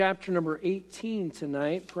Chapter number 18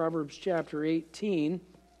 tonight, Proverbs chapter 18.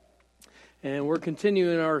 And we're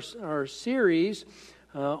continuing our series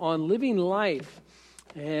on living life.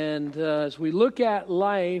 And as we look at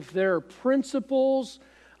life, there are principles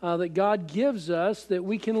that God gives us that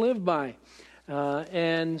we can live by.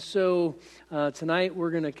 And so tonight we're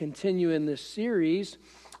going to continue in this series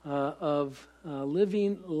of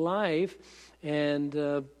living life.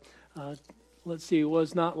 And let's see, it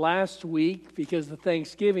was not last week because of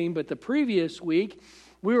Thanksgiving, but the previous week,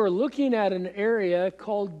 we were looking at an area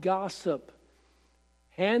called gossip.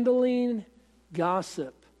 Handling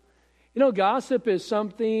gossip. You know, gossip is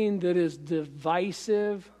something that is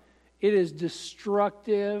divisive. It is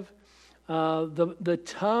destructive. The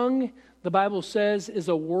tongue, the Bible says, is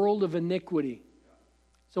a world of iniquity.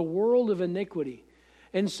 It's a world of iniquity.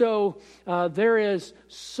 And so there is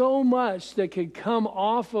so much that could come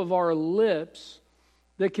off of our lips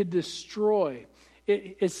that could destroy.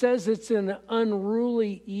 It says it's an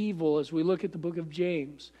unruly evil as we look at the book of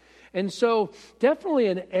James. And so definitely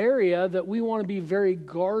an area that we want to be very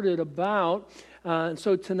guarded about. And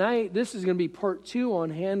so tonight, this is going to be part 2 on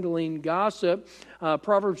handling gossip.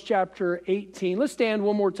 Proverbs chapter 18. Let's stand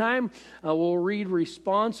one more time. We'll read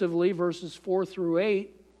responsively verses 4 through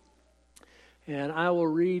 8. And I will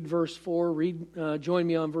read verse 4. Join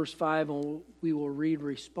me on verse 5, and we will read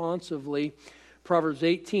responsively. Proverbs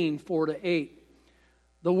 18, 4 to 8.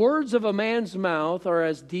 The words of a man's mouth are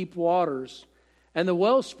as deep waters, and the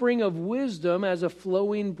wellspring of wisdom as a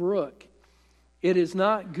flowing brook. It is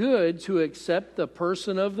not good to accept the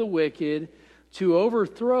person of the wicked, to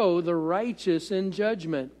overthrow the righteous in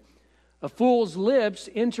judgment. A fool's lips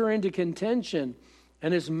enter into contention,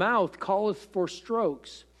 and his mouth calleth for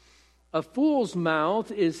strokes. A fool's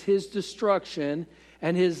mouth is his destruction,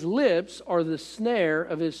 and his lips are the snare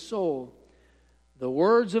of his soul. The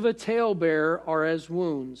words of a talebearer are as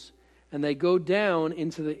wounds, and they go down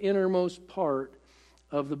into the innermost part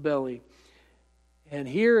of the belly. And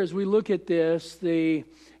here, as we look at this, the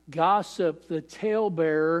gossip, the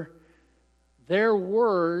talebearer, their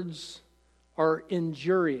words are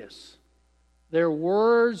injurious. Their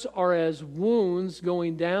words are as wounds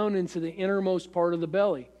going down into the innermost part of the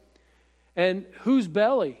belly. And whose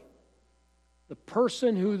belly? The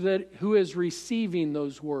person who is receiving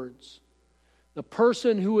those words. The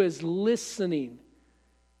person who is listening.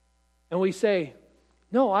 And we say,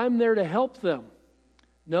 no, I'm there to help them.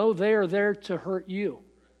 No, they are there to hurt you.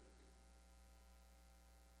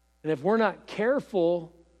 And if we're not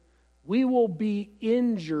careful, we will be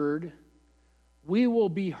injured. We will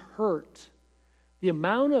be hurt. The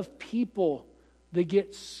amount of people that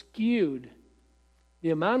get skewed, the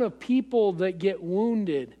amount of people that get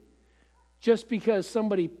wounded just because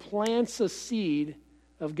somebody plants a seed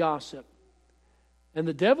of gossip. And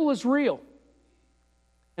the devil is real.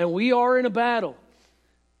 And we are in a battle.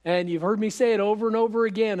 And you've heard me say it over and over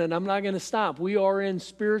again, and I'm not going to stop. We are in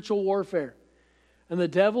spiritual warfare. And the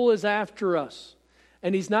devil is after us.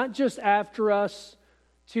 And he's not just after us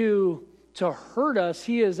to hurt us.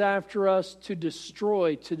 He is after us to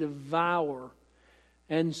destroy, to devour.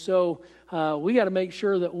 And so we got to make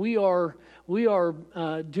sure that we are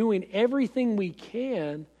doing everything we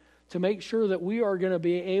can to make sure that we are going to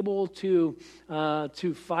be able to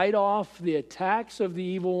fight off the attacks of the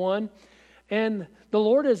evil one. And the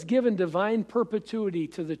Lord has given divine perpetuity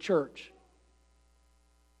to the church.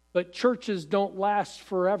 But churches don't last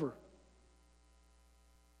forever.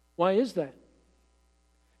 Why is that?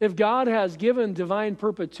 If God has given divine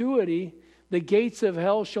perpetuity, the gates of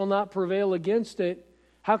hell shall not prevail against it.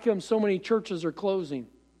 How come so many churches are closing?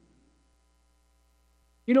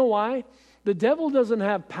 You know why? The devil doesn't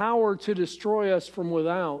have power to destroy us from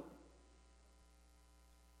without,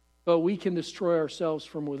 but we can destroy ourselves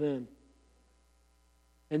from within.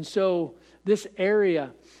 And so this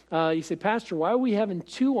area, you say, Pastor, why are we having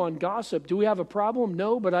 2 on gossip? Do we have a problem?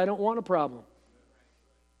 No, but I don't want a problem.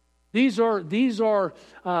 These are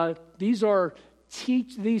the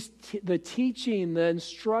teaching, the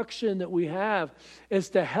instruction that we have is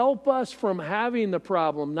to help us from having the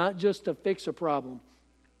problem, not just to fix a problem.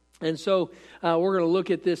 And so we're going to look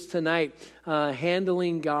at this tonight,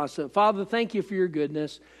 handling gossip. Father, thank you for your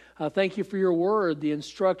goodness. Thank you for your word, the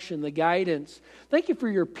instruction, the guidance. Thank you for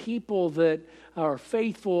your people that are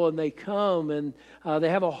faithful and they come and they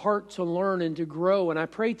have a heart to learn and to grow. And I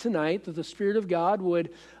pray tonight that the Spirit of God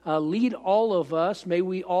would lead all of us. May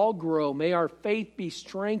we all grow. May our faith be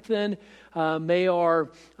strengthened. May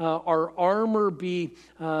our armor be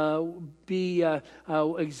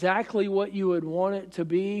exactly what you would want it to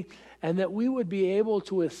be. And that we would be able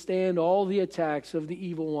to withstand all the attacks of the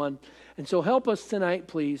evil one. And so help us tonight,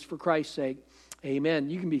 please, for Christ's sake. Amen.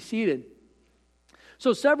 You can be seated.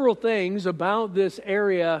 So several things about this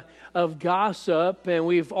area of gossip, and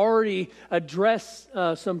we've already addressed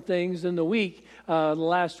some things in the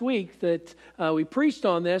last week that we preached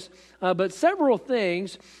on this, but several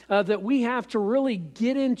things that we have to really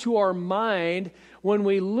get into our mind when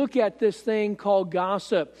we look at this thing called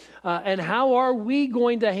gossip, and how are we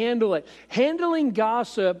going to handle it? Handling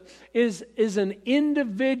gossip is an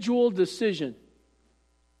individual decision.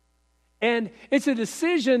 And it's a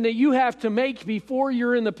decision that you have to make before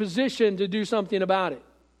you're in the position to do something about it.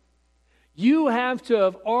 You have to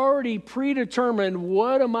have already predetermined,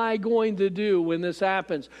 what am I going to do when this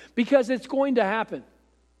happens? Because it's going to happen.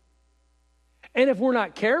 And if we're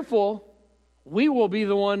not careful, we will be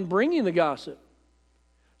the one bringing the gossip.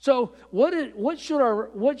 So what should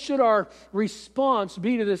our response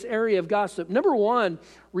be to this area of gossip? Number one,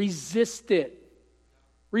 resist it.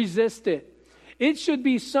 Resist it. It should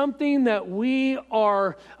be something that we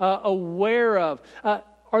are aware of.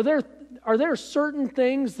 Are there certain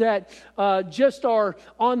things that just are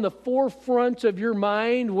on the forefront of your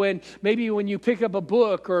mind when you pick up a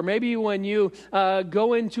book, or maybe when you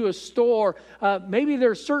go into a store? Maybe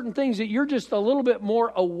there's certain things that you're just a little bit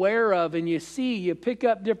more aware of, and you pick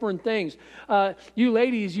up different things. You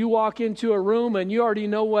ladies, you walk into a room and you already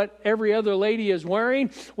know what every other lady is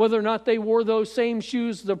wearing, whether or not they wore those same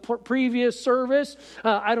shoes the previous service.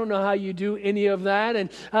 I don't know how you do any of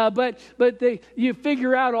that, but you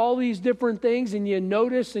figure out all these different things, and you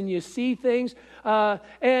notice and you see things,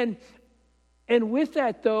 and with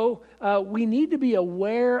that though, we need to be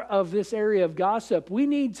aware of this area of gossip. We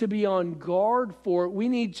need to be on guard for it. We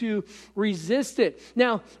need to resist it.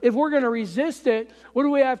 Now, if we're going to resist it, what do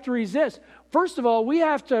we have to resist? First of all, we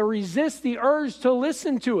have to resist the urge to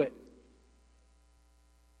listen to it.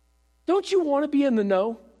 Don't you want to be in the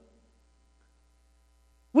know?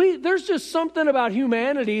 There's just something about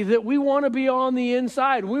humanity that we want to be on the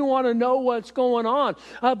inside. We want to know what's going on.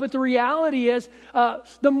 But the reality is,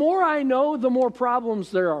 the more I know, the more problems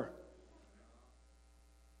there are.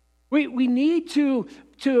 We need to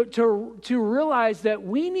realize that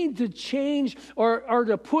we need to change or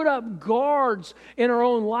to put up guards in our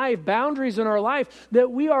own life, boundaries in our life, that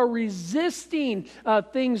we are resisting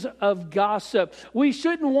things of gossip. We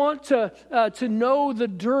shouldn't want to know the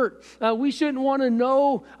dirt. We shouldn't want to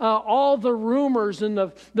know all the rumors and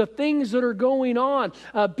the things that are going on.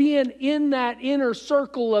 Being in that inner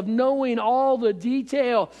circle of knowing all the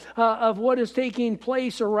detail of what is taking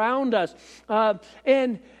place around us.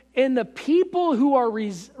 And the people who are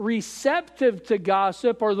receptive to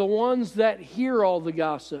gossip are the ones that hear all the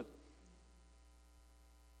gossip.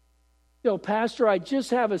 Pastor, I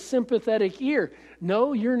just have a sympathetic ear.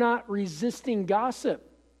 No, you're not resisting gossip.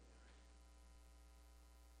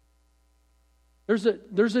 There's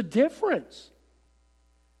a difference.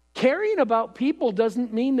 Caring about people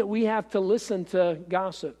doesn't mean that we have to listen to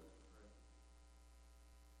gossip.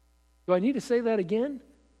 Do I need to say that again?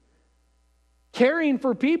 Caring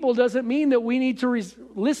for people doesn't mean that we need to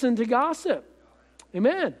listen to gossip.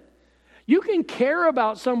 Amen. You can care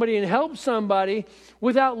about somebody and help somebody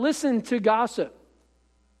without listening to gossip.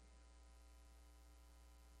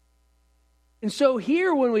 And so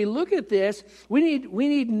here, when we look at this, we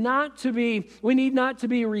need not to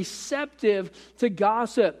be receptive to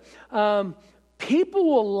gossip. People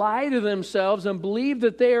will lie to themselves and believe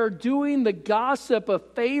that they are doing the gossip a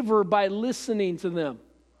favor by listening to them.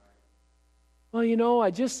 Well,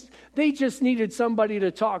 they just needed somebody to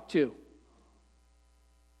talk to.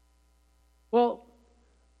 Well,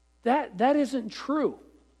 that isn't true.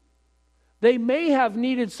 They may have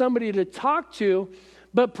needed somebody to talk to,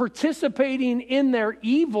 but participating in their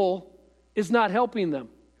evil is not helping them.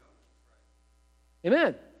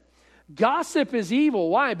 Amen. Gossip is evil.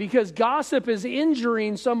 Why? Because gossip is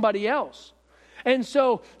injuring somebody else. And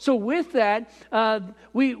so with that,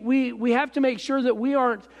 we have to make sure that we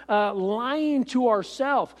aren't lying to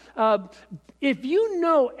ourselves. If you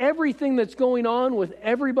know everything that's going on with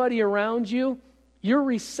everybody around you, you're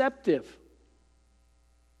receptive.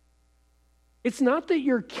 It's not that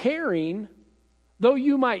you're caring, though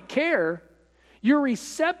you might care. You're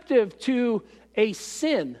receptive to a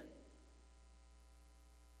sin.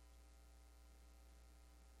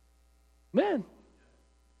 Man.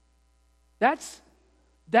 That's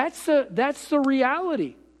the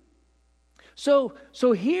reality. So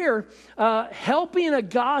here, helping a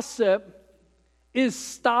gossip is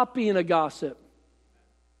stopping a gossip.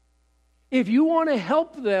 If you want to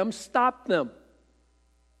help them, stop them.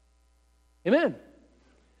 Amen.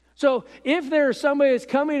 So if there's somebody that's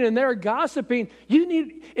coming and they're gossiping,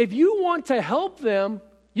 if you want to help them,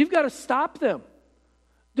 you've got to stop them.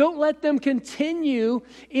 Don't let them continue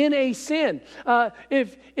in a sin.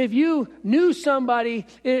 If you knew somebody,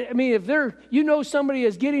 if you know somebody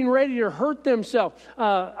is getting ready to hurt themselves.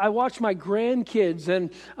 I watch my grandkids, and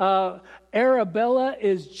Arabella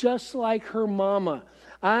is just like her mama.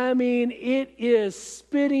 I mean, it is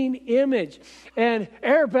spitting image. And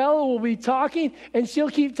Arabella will be talking, and she'll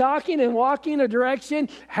keep talking and walking a direction,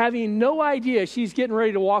 having no idea she's getting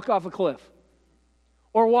ready to walk off a cliff.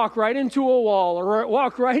 Or walk right into a wall, or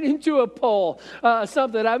walk right into a pole,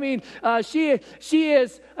 something. I mean, she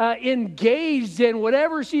is engaged in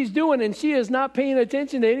whatever she's doing, and she is not paying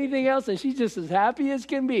attention to anything else, and she's just as happy as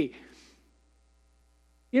can be.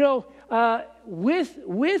 You know,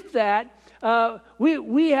 with that,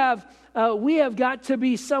 we have got to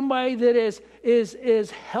be somebody that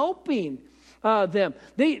is helping them.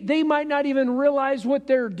 They might not even realize what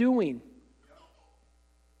they're doing.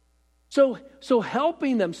 So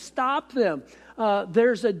helping them, stop them.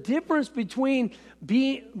 There's a difference between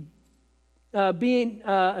being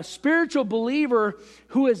a spiritual believer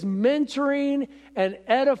who is mentoring and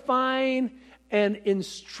edifying and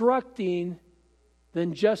instructing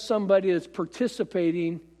than just somebody that's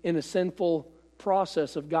participating in a sinful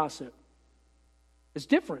process of gossip. It's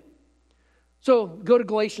different. So go to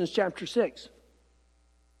Galatians chapter 6.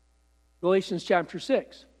 Galatians chapter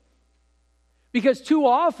 6. Because too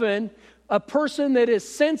often, a person that is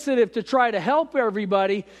sensitive to try to help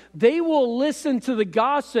everybody, they will listen to the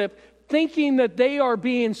gossip thinking that they are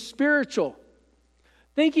being spiritual,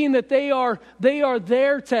 thinking that they are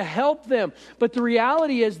there to help them. But the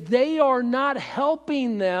reality is they are not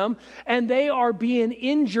helping them, and they are being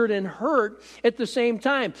injured and hurt at the same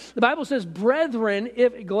time. The Bible says, brethren,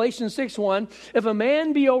 Galatians 6:1, if a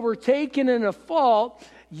man be overtaken in a fault,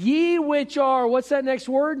 ye which are, what's that next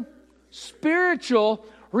word? Spiritual,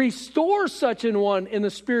 restore such an one in the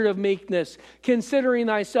spirit of meekness, considering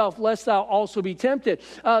thyself, lest thou also be tempted.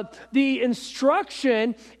 The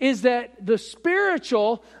instruction is that the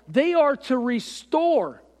spiritual, they are to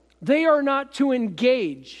restore. They are not to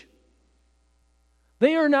engage.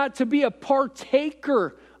 They are not to be a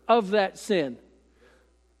partaker of that sin.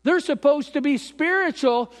 They're supposed to be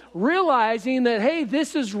spiritual, realizing that, hey,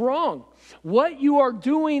 this is wrong. What you are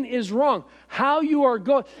doing is wrong. How you are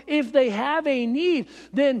going. If they have a need,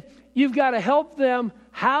 then you've got to help them.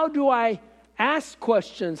 How do I ask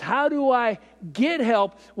questions? How do I get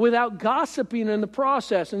help without gossiping in the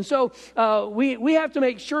process? And so we have to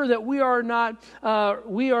make sure that we are not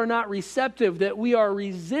receptive, that we are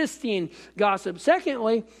resisting gossip.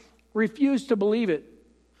 Secondly, refuse to believe it.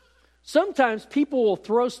 Sometimes people will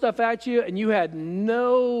throw stuff at you and you had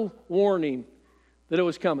no warning that it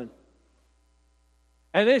was coming.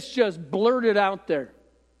 And it's just blurted out there.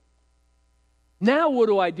 Now what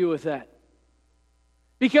do I do with that?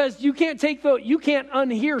 Because you can't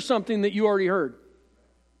unhear something that you already heard.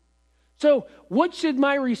 So what should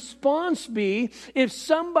my response be if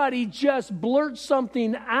somebody just blurts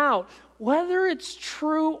something out, whether it's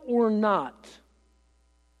true or not?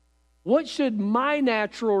 What should my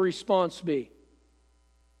natural response be?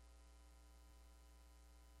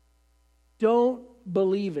 Don't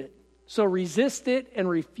believe it. So resist it and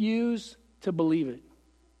refuse to believe it.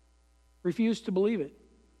 Refuse to believe it.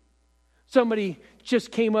 Somebody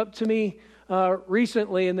just came up to me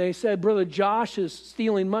recently and they said, Brother Josh is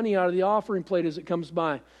stealing money out of the offering plate as it comes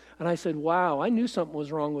by. And I said, wow, I knew something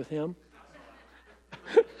was wrong with him.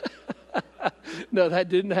 No, that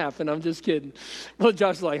didn't happen. I'm just kidding. Well,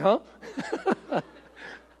 Josh's like, huh?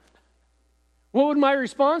 What would my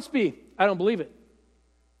response be? I don't believe it.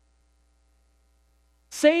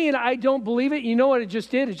 Saying I don't believe it, you know what it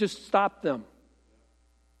just did? It just stopped them.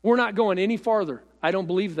 We're not going any farther. I don't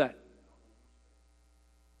believe that.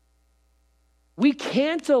 We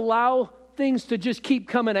can't allow things to just keep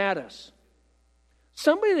coming at us.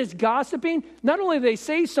 Somebody that's gossiping, not only do they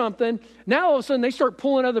say something, now all of a sudden they start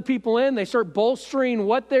pulling other people in. They start bolstering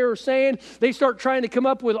what they're saying. They start trying to come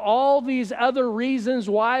up with all these other reasons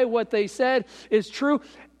why what they said is true.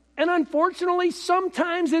 And unfortunately,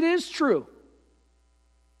 sometimes it is true.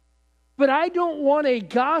 But I don't want a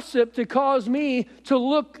gossip to cause me to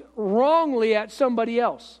look wrongly at somebody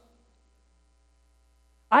else.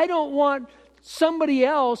 I don't want somebody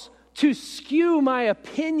else to skew my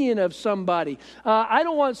opinion of somebody. I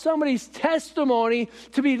don't want somebody's testimony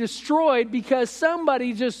to be destroyed because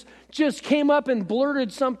somebody just came up and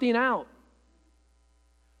blurted something out.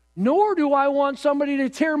 Nor do I want somebody to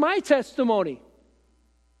tear my testimony.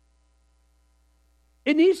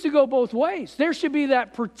 It needs to go both ways. There should be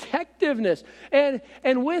that protectiveness. And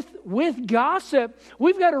with gossip,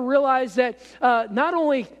 we've got to realize that not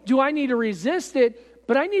only do I need to resist it,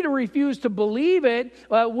 but I need to refuse to believe it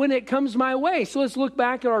when it comes my way. So let's look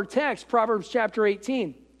back at our text, Proverbs chapter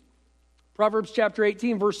 18. Proverbs chapter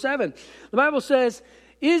 18, verse 7. The Bible says,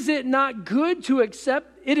 it is not good to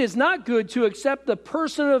accept the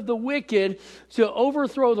person of the wicked to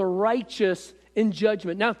overthrow the righteous in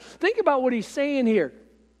judgment. Now, think about what he's saying here.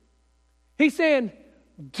 He's saying,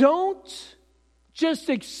 don't just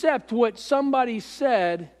accept what somebody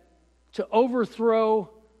said to overthrow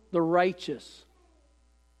the righteous.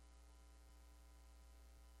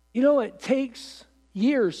 You know, it takes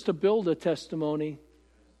years to build a testimony.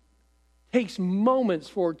 It takes moments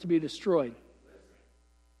for it to be destroyed.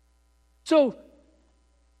 So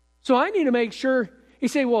I need to make sure. You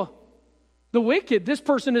say, well, the wicked, this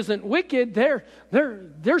person isn't wicked.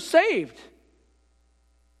 They're saved.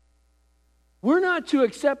 We're not to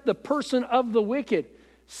accept the person of the wicked.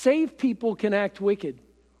 Saved people can act wicked.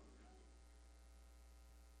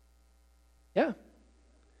 Yeah.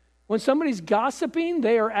 When somebody's gossiping,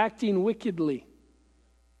 they are acting wickedly.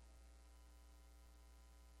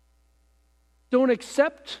 Don't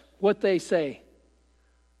accept what they say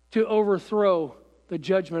to overthrow the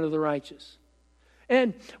judgment of the righteous.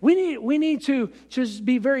 And we need to just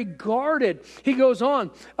be very guarded. He goes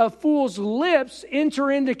on, a fool's lips enter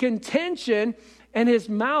into contention, and his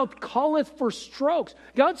mouth calleth for strokes.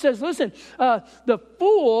 God says, listen, the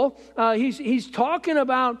fool, he's talking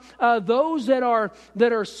about those that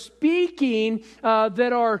are speaking,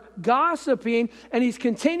 that are gossiping, and he's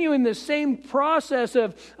continuing the same process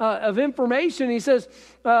of information. He says,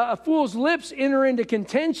 a fool's lips enter into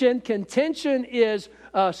contention. Contention is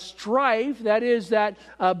strife, that is that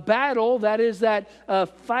battle, that is that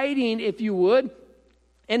fighting, if you would.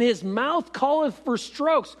 And his mouth calleth for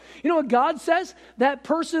strokes. You know what God says? That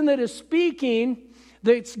person that is speaking,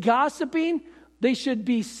 that's gossiping, they should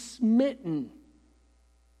be smitten.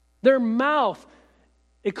 Their mouth,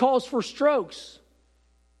 it calls for strokes.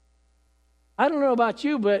 I don't know about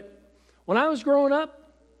you, but when I was growing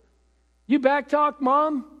up, you backtalked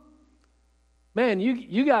mom, man,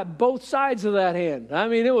 you got both sides of that hand. I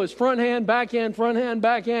mean, it was front hand, backhand, front hand,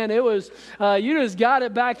 backhand. It was, you just got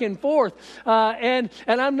it back and forth. And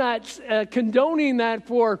I'm not condoning that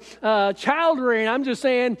for child rearing. I'm just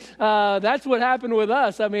saying that's what happened with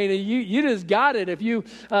us. I mean, you just got it. If you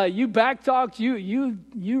backtalked,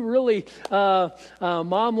 you really,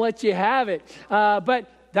 mom let you have it. But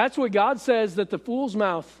that's what God says, that the fool's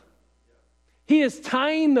mouth, he is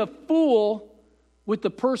tying the fool with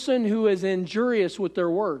the person who is injurious with their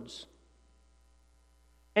words.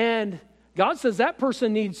 And God says that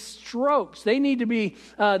person needs strokes. They need to be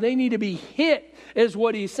hit, is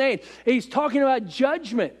what he's saying. He's talking about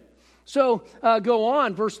judgment. So go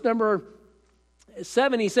on, verse number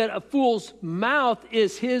 7, he said, a fool's mouth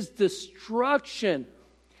is his destruction,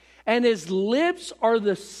 and his lips are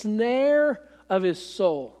the snare of his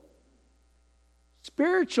soul.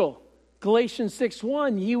 Spiritual. Galatians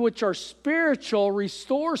 6:1, ye which are spiritual,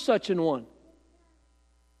 restore such an one.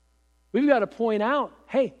 We've got to point out,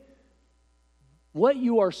 hey, what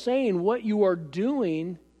you are saying, what you are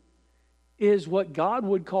doing is what God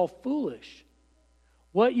would call foolish.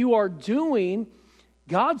 What you are doing,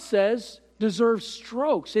 God says, deserves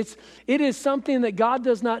strokes. It is something that God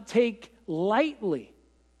does not take lightly.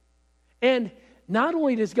 And not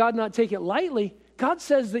only does God not take it lightly, God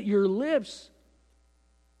says that your lips,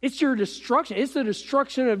 it's your destruction. It's the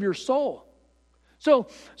destruction of your soul. So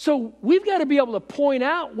we've got to be able to point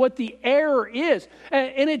out what the error is.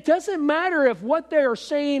 And it doesn't matter if what they are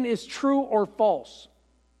saying is true or false.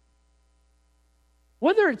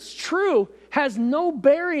 Whether it's true has no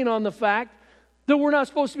bearing on the fact that we're not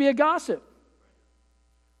supposed to be a gossip.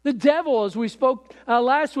 The devil, as we spoke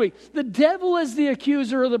last week, the devil is the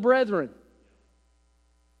accuser of the brethren.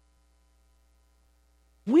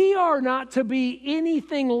 We are not to be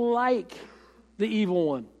anything like the evil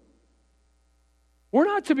one. We're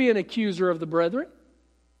not to be an accuser of the brethren.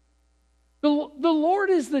 The Lord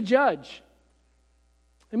is the judge.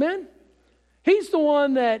 Amen? He's the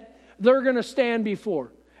one that they're going to stand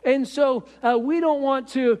before. And so we don't want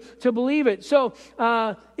to believe it. So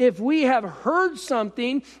if we have heard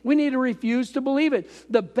something, we need to refuse to believe it.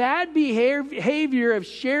 The bad behavior of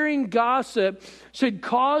sharing gossip should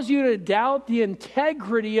cause you to doubt the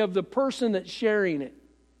integrity of the person that's sharing it.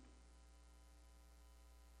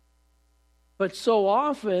 But so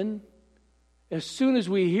often, as soon as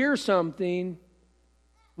we hear something,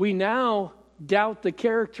 we now doubt the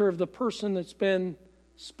character of the person that's been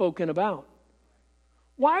spoken about.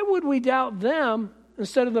 Why would we doubt them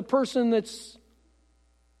instead of the person that's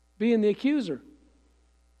being the accuser?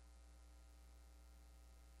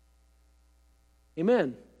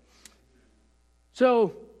 Amen.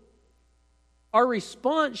 So our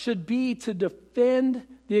response should be to defend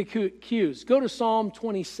the accused. Go to Psalm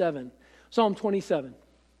 27. Psalm 27.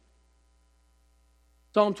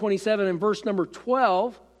 Psalm 27 and verse number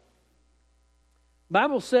 12. The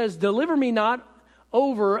Bible says, "Deliver me not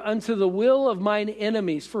over unto the will of mine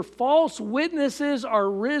enemies, for false witnesses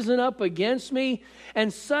are risen up against me,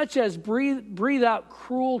 and such as breathe out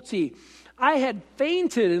cruelty. I had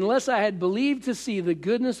fainted unless I had believed to see the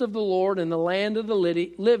goodness of the Lord in the land of the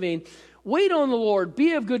living. Wait on the Lord,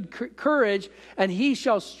 be of good courage, and he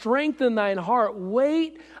shall strengthen thine heart.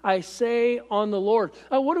 Wait, I say, on the Lord."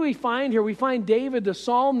 What do we find here? We find David, the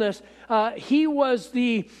psalmist. He was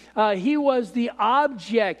the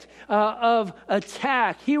object of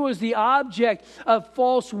attack. He was the object of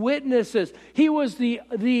false witnesses. He was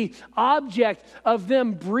the object of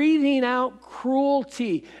them breathing out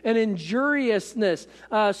cruelty and injuriousness.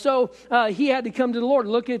 So he had to come to the Lord.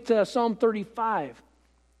 Look at Psalm 35.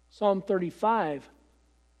 Psalm 35,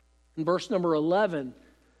 in verse number 11.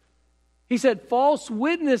 He said, "False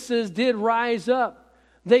witnesses did rise up.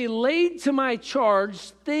 They laid to my charge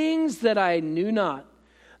things that I knew not.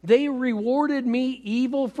 They rewarded me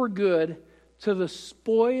evil for good, to the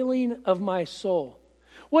spoiling of my soul."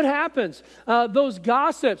 What happens? Those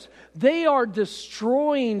gossips, they are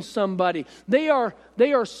destroying somebody. They are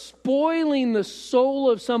spoiling the soul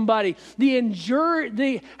of somebody.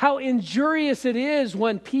 How injurious it is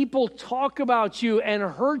when people talk about you and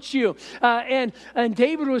hurt you. And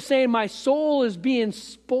David was saying, my soul is being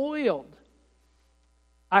spoiled.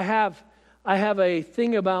 I have a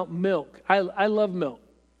thing about milk. I love milk.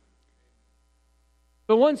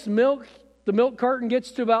 But once the milk carton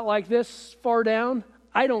gets to about like this far down,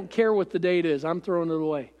 I don't care what the date is. I'm throwing it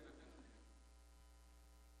away.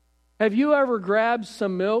 Have you ever grabbed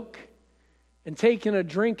some milk and taken a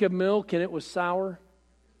drink of milk and it was sour?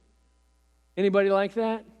 Anybody like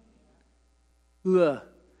that? Ugh.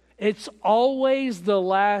 It's always the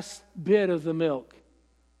last bit of the milk.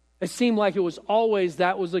 It seemed like it was always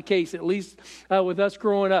that was the case, at least with us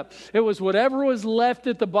growing up. It was whatever was left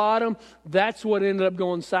at the bottom, that's what ended up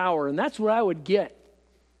going sour. And that's what I would get.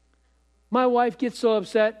 My wife gets so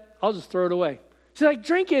upset, I'll just throw it away. She's like,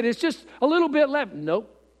 "Drink it. It's just a little bit left." Nope.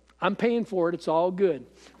 I'm paying for it. It's all good.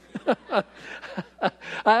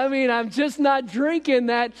 I mean, I'm just not drinking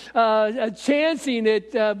that, chancing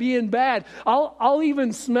it being bad. I'll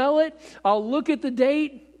even smell it. I'll look at the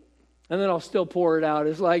date. And then I'll still pour it out.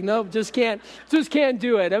 It's like, nope, just can't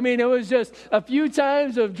do it. I mean, it was just a few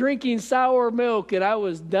times of drinking sour milk and I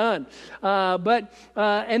was done.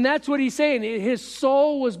 And that's what he's saying. His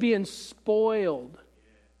soul was being spoiled.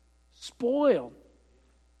 Spoiled.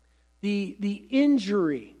 The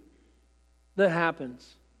injury that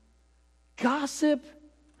happens. Gossip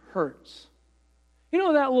hurts. You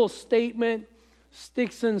know that little statement,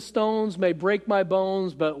 "Sticks and stones may break my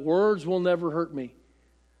bones, but words will never hurt me."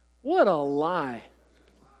 What a lie.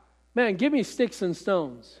 Man, give me sticks and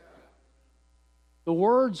stones. The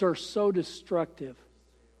words are so destructive.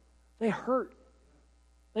 They hurt.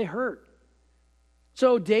 They hurt.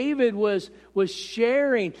 So David was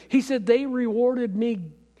sharing. He said, they rewarded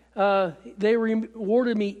me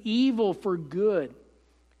evil for good.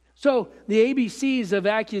 So the ABCs of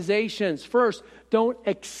accusations. First, don't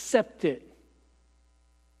accept it.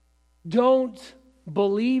 Don't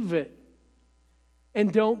believe it.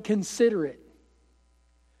 And don't consider it.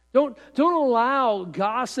 Don't allow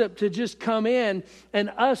gossip to just come in and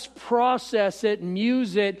us process it and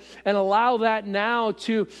use it and allow that now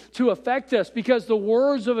to affect us, because the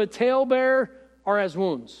words of a talebearer are as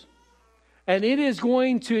wounds. And it is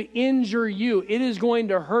going to injure you. It is going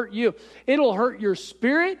to hurt you. It'll hurt your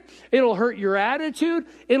spirit. It'll hurt your attitude.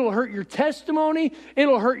 It'll hurt your testimony.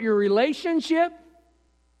 It'll hurt your relationship.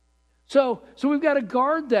 So we've got to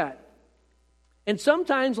guard that. And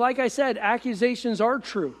sometimes, like I said, accusations are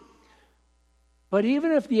true. But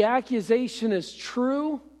even if the accusation is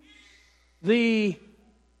true, the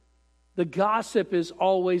gossip is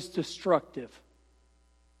always destructive.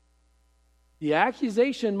 The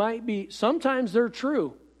accusation might be, sometimes they're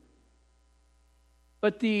true.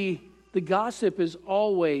 But the gossip is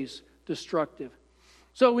always destructive.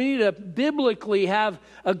 So we need to biblically have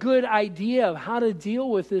a good idea of how to deal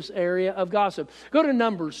with this area of gossip. Go to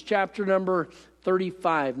Numbers chapter number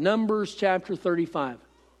 35. Numbers chapter 35.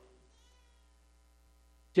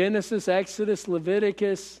 Genesis, Exodus,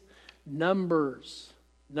 Leviticus, Numbers.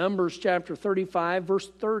 Numbers chapter 35, verse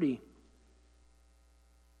 30. The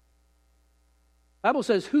Bible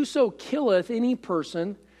says, "Whoso killeth any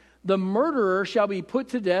person, the murderer shall be put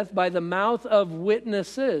to death by the mouth of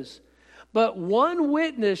witnesses. But one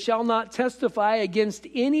witness shall not testify against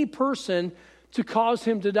any person to cause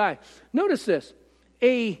him to die. Notice this.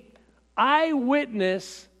 A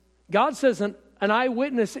eyewitness, God says an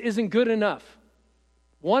eyewitness isn't good enough.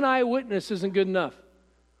 One eyewitness isn't good enough.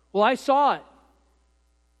 Well, I saw it.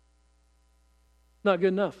 Not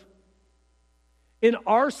good enough. In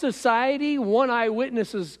our society, one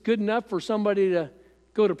eyewitness is good enough for somebody to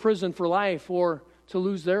go to prison for life or to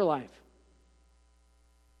lose their life.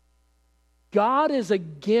 God is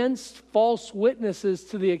against false witnesses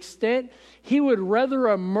to the extent he would rather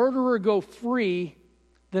a murderer go free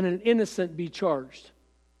than an innocent be charged.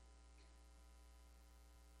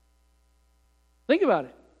 Think about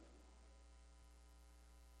it.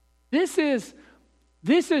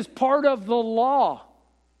 This is part of the law.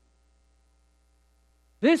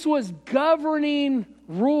 This was governing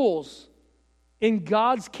rules in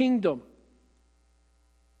God's kingdom.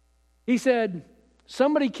 He said,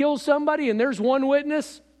 somebody kills somebody and there's one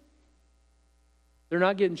witness, they're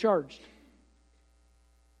not getting charged.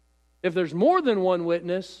 If there's more than one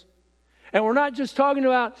witness, and we're not just talking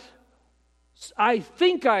about, I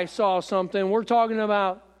think I saw something, we're talking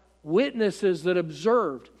about witnesses that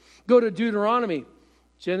observed. Go to Deuteronomy.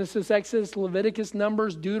 Genesis, Exodus, Leviticus,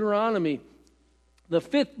 Numbers, Deuteronomy. The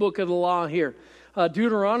fifth book of the law here.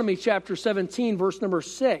 Deuteronomy chapter 17, verse number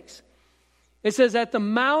 6. It says, at the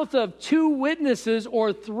mouth of two witnesses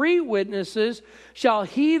or three witnesses shall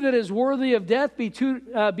he that is worthy of death be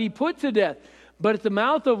put to death. But at the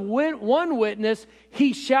mouth of one witness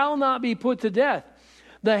he shall not be put to death.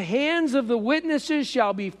 The hands of the witnesses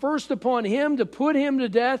shall be first upon him to put him to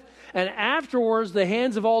death, and afterwards the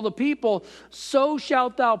hands of all the people. So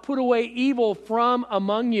shalt thou put away evil from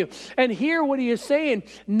among you. And here what he is saying,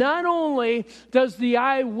 not only does the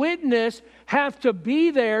eyewitness have to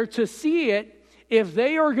be there to see it, if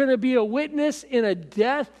they are going to be a witness in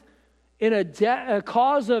a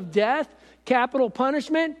cause of death, capital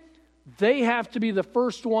punishment, they have to be the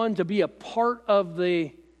first one to be a part of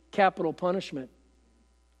the capital punishment.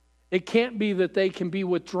 It can't be that they can be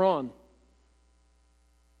withdrawn.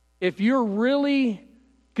 If you're really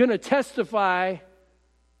going to testify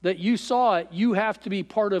that you saw it, you have to be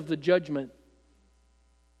part of the judgment.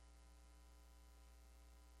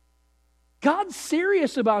 God's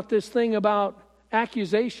serious about this thing about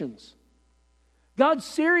accusations. God's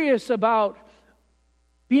serious about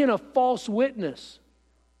being a false witness.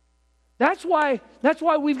 That's why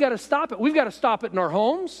we've got to stop it. We've got to stop it in our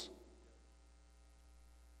homes.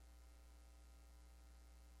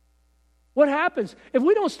 What happens? If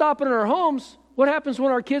we don't stop it in our homes, what happens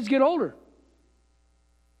when our kids get older?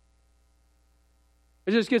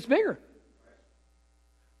 It just gets bigger.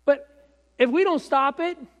 But if we don't stop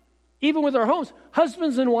it, even with our homes,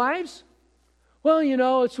 husbands and wives, well, you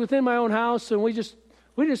know, it's within my own house and we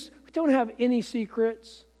don't have any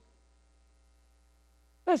secrets.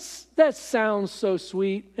 That sounds so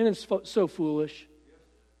sweet and it's so foolish.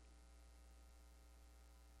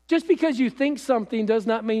 Just because you think something does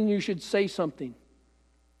not mean you should say something.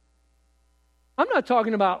 I'm not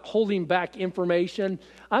talking about holding back information.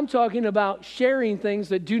 I'm talking about sharing things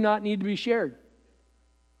that do not need to be shared.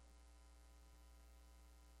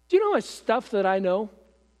 Do you know much stuff that I know?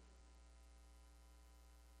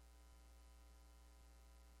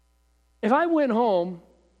 If I went home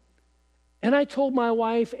and I told my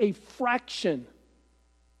wife a fraction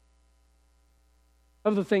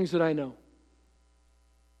of the things that I know,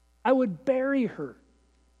 I would bury her.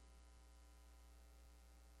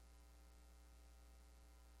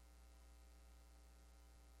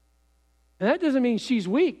 And that doesn't mean she's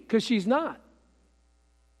weak, because she's not.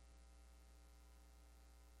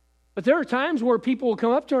 But there are times where people will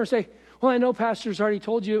come up to her and say, well, I know Pastor's already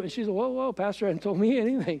told you. And she's like, whoa, Pastor hasn't told me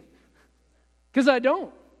anything. Because I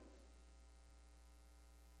don't.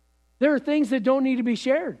 There are things that don't need to be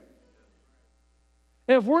shared.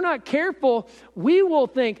 And if we're not careful, we will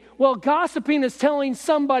think, well, gossiping is telling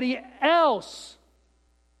somebody else.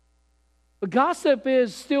 But gossip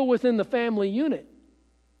is still within the family unit.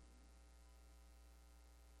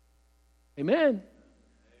 Amen.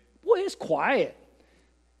 Boy, it's quiet.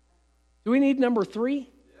 Do we need number 3?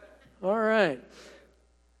 All right.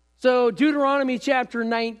 So Deuteronomy chapter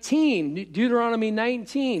 19. Deuteronomy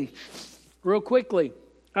 19. Real quickly.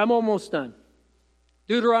 I'm almost done.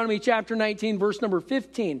 Deuteronomy chapter 19, verse number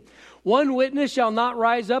 15. One witness shall not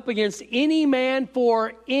rise up against any man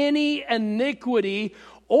for any iniquity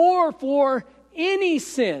or for any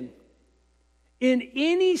sin. In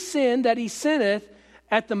any sin that he sinneth,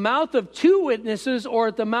 at the mouth of 2 witnesses or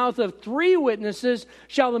at the mouth of 3 witnesses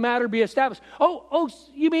shall the matter be established. Oh,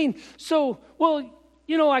 you mean, so, well,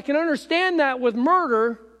 you know, I can understand that with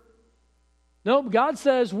murder. Nope, God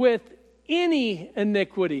says with any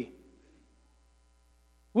iniquity.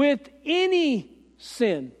 with any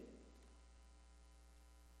sin.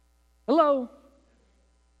 Hello?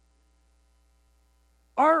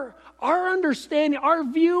 Our understanding, our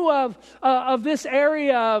view of this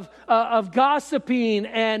area of gossiping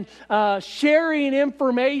and sharing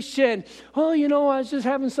information. Oh,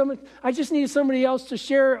 I just needed somebody else to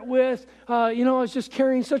share it with. I was just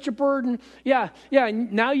carrying such a burden. Yeah.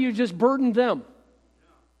 Now you just burdened them.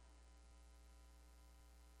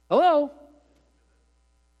 Hello?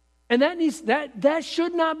 And that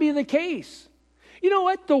should not be the case. You know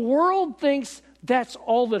what? The world thinks that's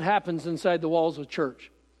all that happens inside the walls of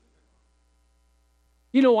church.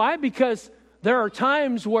 You know why? Because there are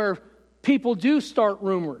times where people do start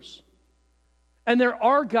rumors. And there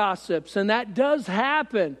are gossips, and that does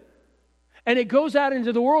happen. And it goes out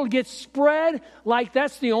into the world, gets spread like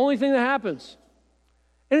that's the only thing that happens.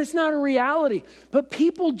 And it's not a reality. But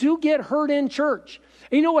people do get hurt in church.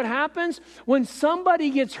 And you know what happens? When somebody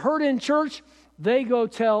gets hurt in church, they go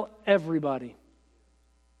tell everybody.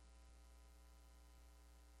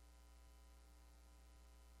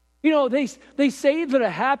 You know, they say that a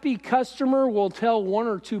happy customer will tell one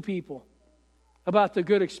or two people about the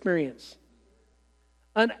good experience.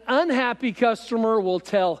 An unhappy customer will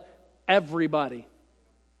tell everybody.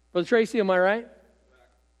 Brother Tracy, am I right?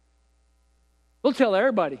 We'll tell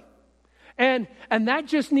everybody. And that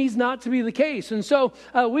just needs not to be the case. And so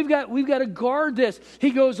we've got to guard this.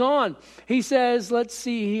 He goes on. He says, let's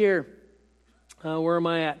see here. Where am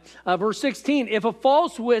I at? Verse 16, if a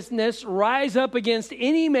false witness rise up against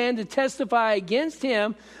any man to testify against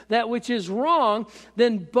him that which is wrong,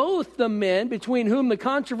 then both the men between whom the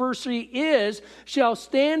controversy is shall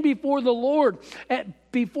stand before the Lord,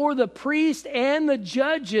 before the priest and the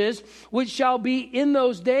judges, which shall be in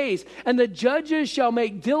those days. And the judges shall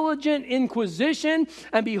make diligent inquisition,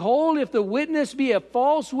 and behold, if the witness be a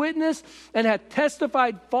false witness, and hath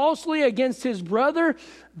testified falsely against his brother,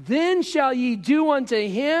 then shall ye do unto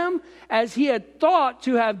him as he had thought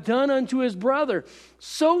to have done unto his brother.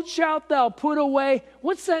 So shalt thou put away.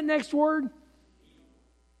 What's that next word?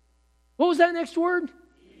 What was that next word?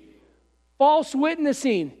 False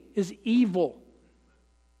witnessing is evil.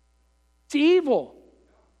 It's evil.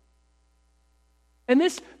 And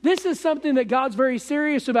this is something that God's very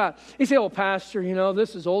serious about. He said, well, Pastor,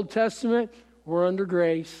 this is Old Testament. We're under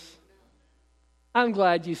grace. I'm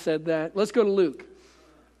glad you said that. Let's go to Luke.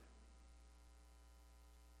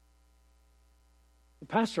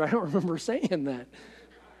 Pastor, I don't remember saying that.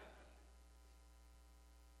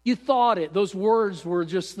 You thought it. Those words were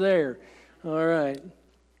just there. All right.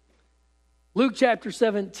 Luke chapter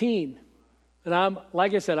 17. And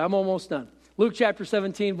like I said, I'm almost done. Luke chapter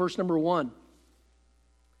 17, verse number 1.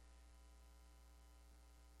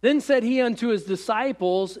 Then said he unto his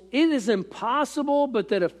disciples, it is impossible but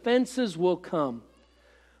that offenses will come.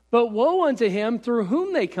 But woe unto him through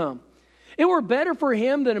whom they come. It were better for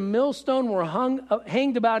him that a millstone were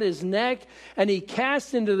hanged about his neck and he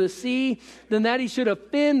cast into the sea than that he should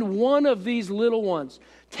offend one of these little ones.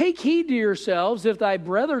 Take heed to yourselves. If thy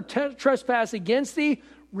brother trespass against thee,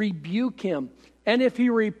 rebuke him. And if he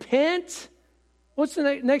repent, what's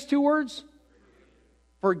the next two words?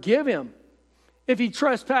 Forgive him. If he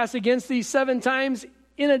trespass against thee 7 times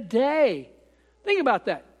in a day. Think about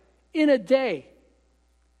that. In a day.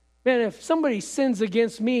 Man, if somebody sins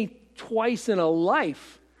against me twice in a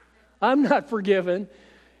life, I'm not forgiven.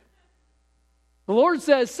 The Lord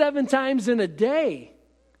says 7 times in a day.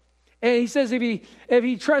 And he says if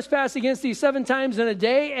he trespass against thee 7 times in a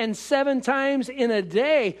day and 7 times in a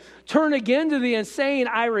day, turn again to thee and saying,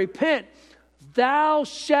 I repent, thou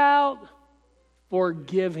shalt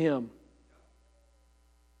forgive him.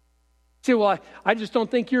 See, well, I just don't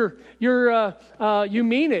think you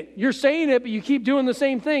mean it. You're saying it, but you keep doing the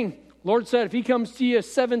same thing. Lord said, if he comes to you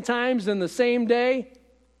 7 times in the same day,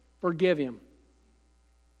 forgive him.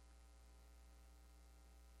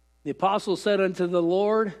 The apostle said unto the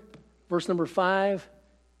Lord, verse number 5,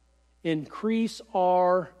 increase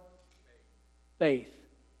our faith.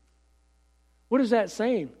 What is that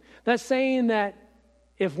saying? That's saying that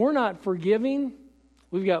if we're not forgiving,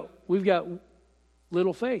 we've got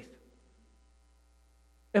little faith.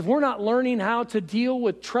 If we're not learning how to deal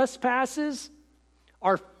with trespasses,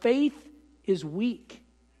 our faith is weak.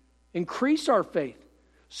 Increase our faith.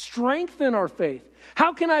 Strengthen our faith.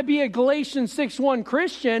 How can I be a Galatians 6:1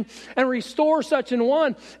 Christian and restore such an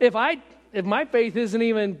one if my faith isn't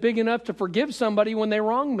even big enough to forgive somebody when they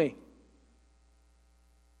wrong me?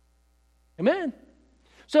 Amen.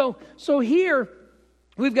 So here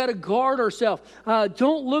we've got to guard ourselves.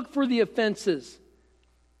 Don't look for the offenses.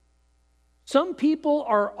 Some people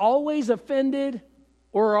are always offended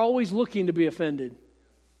or are always looking to be offended.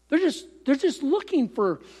 They're just looking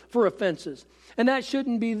for offenses. And that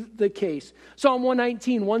shouldn't be the case. Psalm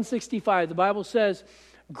 119, 165, the Bible says,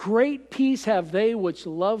 great peace have they which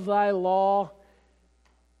love thy law,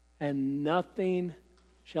 and nothing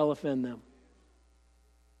shall offend them.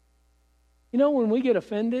 You know, when we get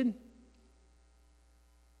offended,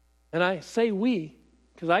 and I say we,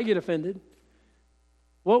 because I get offended,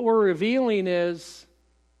 what we're revealing is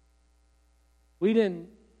we didn't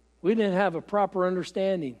have a proper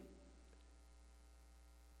understanding.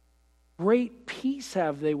 Great peace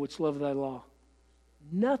have they which love thy law.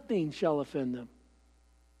 Nothing shall offend them.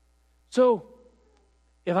 So,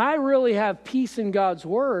 if I really have peace in God's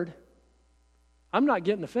word, I'm not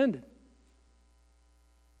getting offended.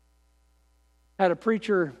 I had a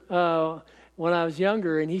preacher when I was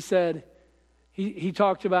younger, and he said, he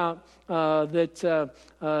talked about that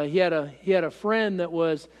he had a friend that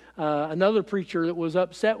was another preacher that was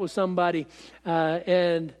upset with somebody,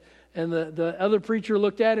 and the other preacher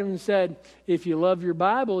looked at him and said, if you love your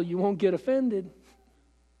Bible, you won't get offended.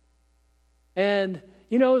 And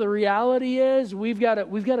you know, the reality is we've got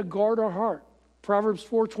to guard our heart. Proverbs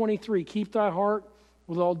 4:23, keep thy heart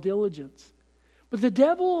with all diligence. But the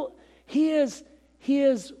devil, he is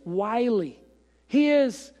wily. He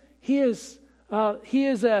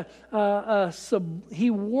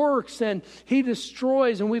works and he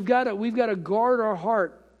destroys, and we've got to guard our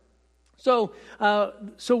heart. So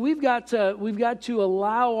we've got to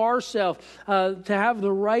allow ourselves to have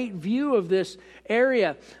the right view of this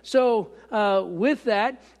area. So with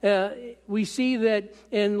that, we see that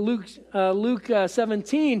in Luke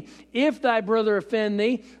 17, if thy brother offend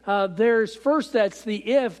thee, there's first that's the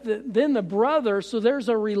if, then the brother. So there's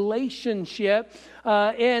a relationship,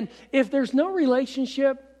 and if there's no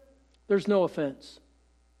relationship, there's no offense.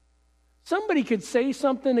 Somebody could say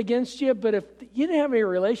something against you, but if you didn't have a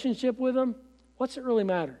relationship with them, what's it really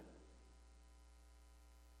matter?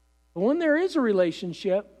 But when there is a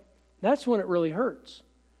relationship, that's when it really hurts.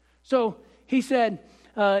 So he said,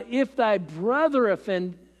 if thy brother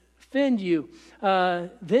offend you,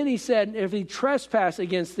 then he said, if he trespass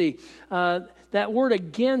against thee, that word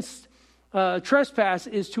against, trespass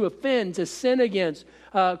is to offend, to sin against,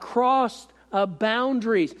 cross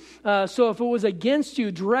boundaries. So if it was against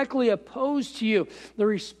you, directly opposed to you, the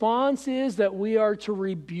response is that we are to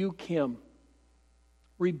rebuke him.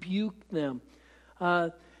 Rebuke them.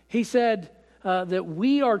 He said that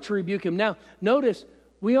we are to rebuke him. Now, notice,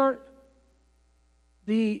 we aren't,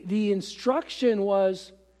 the instruction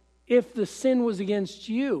was, if the sin was against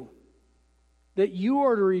you, that you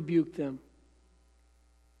are to rebuke them.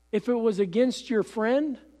 If it was against your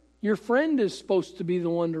friend is supposed to be the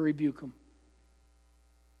one to rebuke them.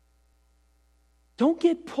 Don't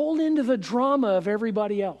get pulled into the drama of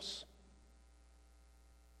everybody else.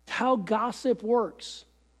 It's how gossip works.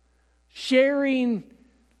 Sharing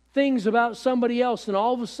things about somebody else, and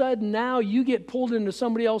all of a sudden now you get pulled into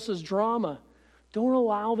somebody else's drama. Don't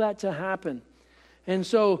allow that to happen. And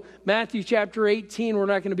so Matthew chapter 18, we're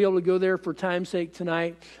not going to be able to go there for time's sake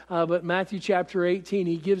tonight, but Matthew chapter 18,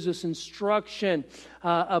 he gives us instruction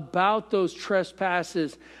about those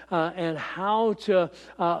trespasses and how to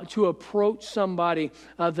approach somebody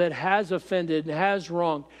that has offended, has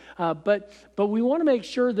wronged. But we want to make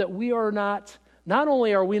sure that we are not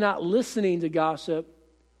only are we not listening to gossip,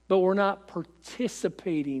 but we're not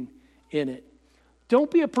participating in it.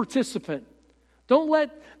 Don't be a participant. Don't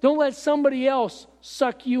let somebody else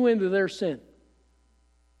suck you into their sin.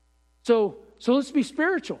 So let's be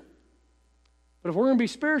spiritual. But if we're going to be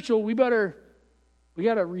spiritual, we got to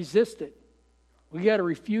resist it. We got to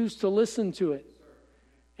refuse to listen to it.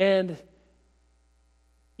 And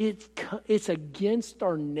it's against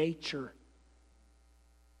our nature.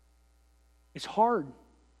 It's hard.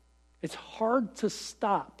 It's hard to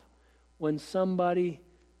stop when somebody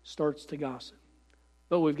starts to gossip.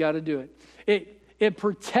 But we've got to do it. It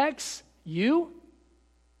protects you.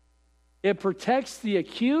 It protects the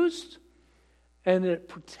accused. And it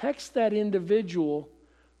protects that individual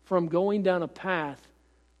from going down a path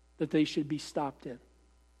that they should be stopped in.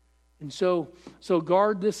 And so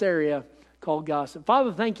guard this area called gossip.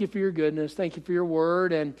 Father, thank you for your goodness. Thank you for your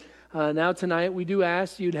word. And now tonight we do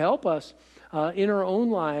ask you to help us in our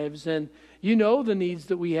own lives. And you know the needs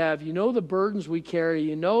that we have. You know the burdens we carry.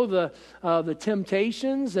 You know the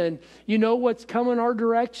temptations, and you know what's coming our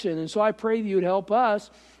direction. And so I pray that you would help us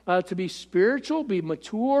to be spiritual, be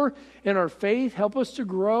mature in our faith. Help us to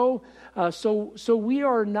grow so we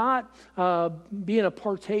are not being a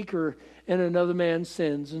partaker in another man's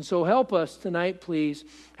sins. And so help us tonight, please.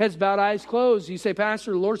 Heads bowed, eyes closed. You say,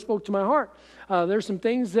 Pastor, the Lord spoke to my heart. There's some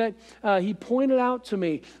things that he pointed out to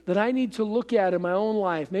me that I need to look at in my own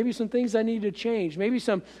life. Maybe some things I need to change. Maybe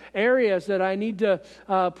some areas that I need to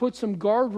put some guardrails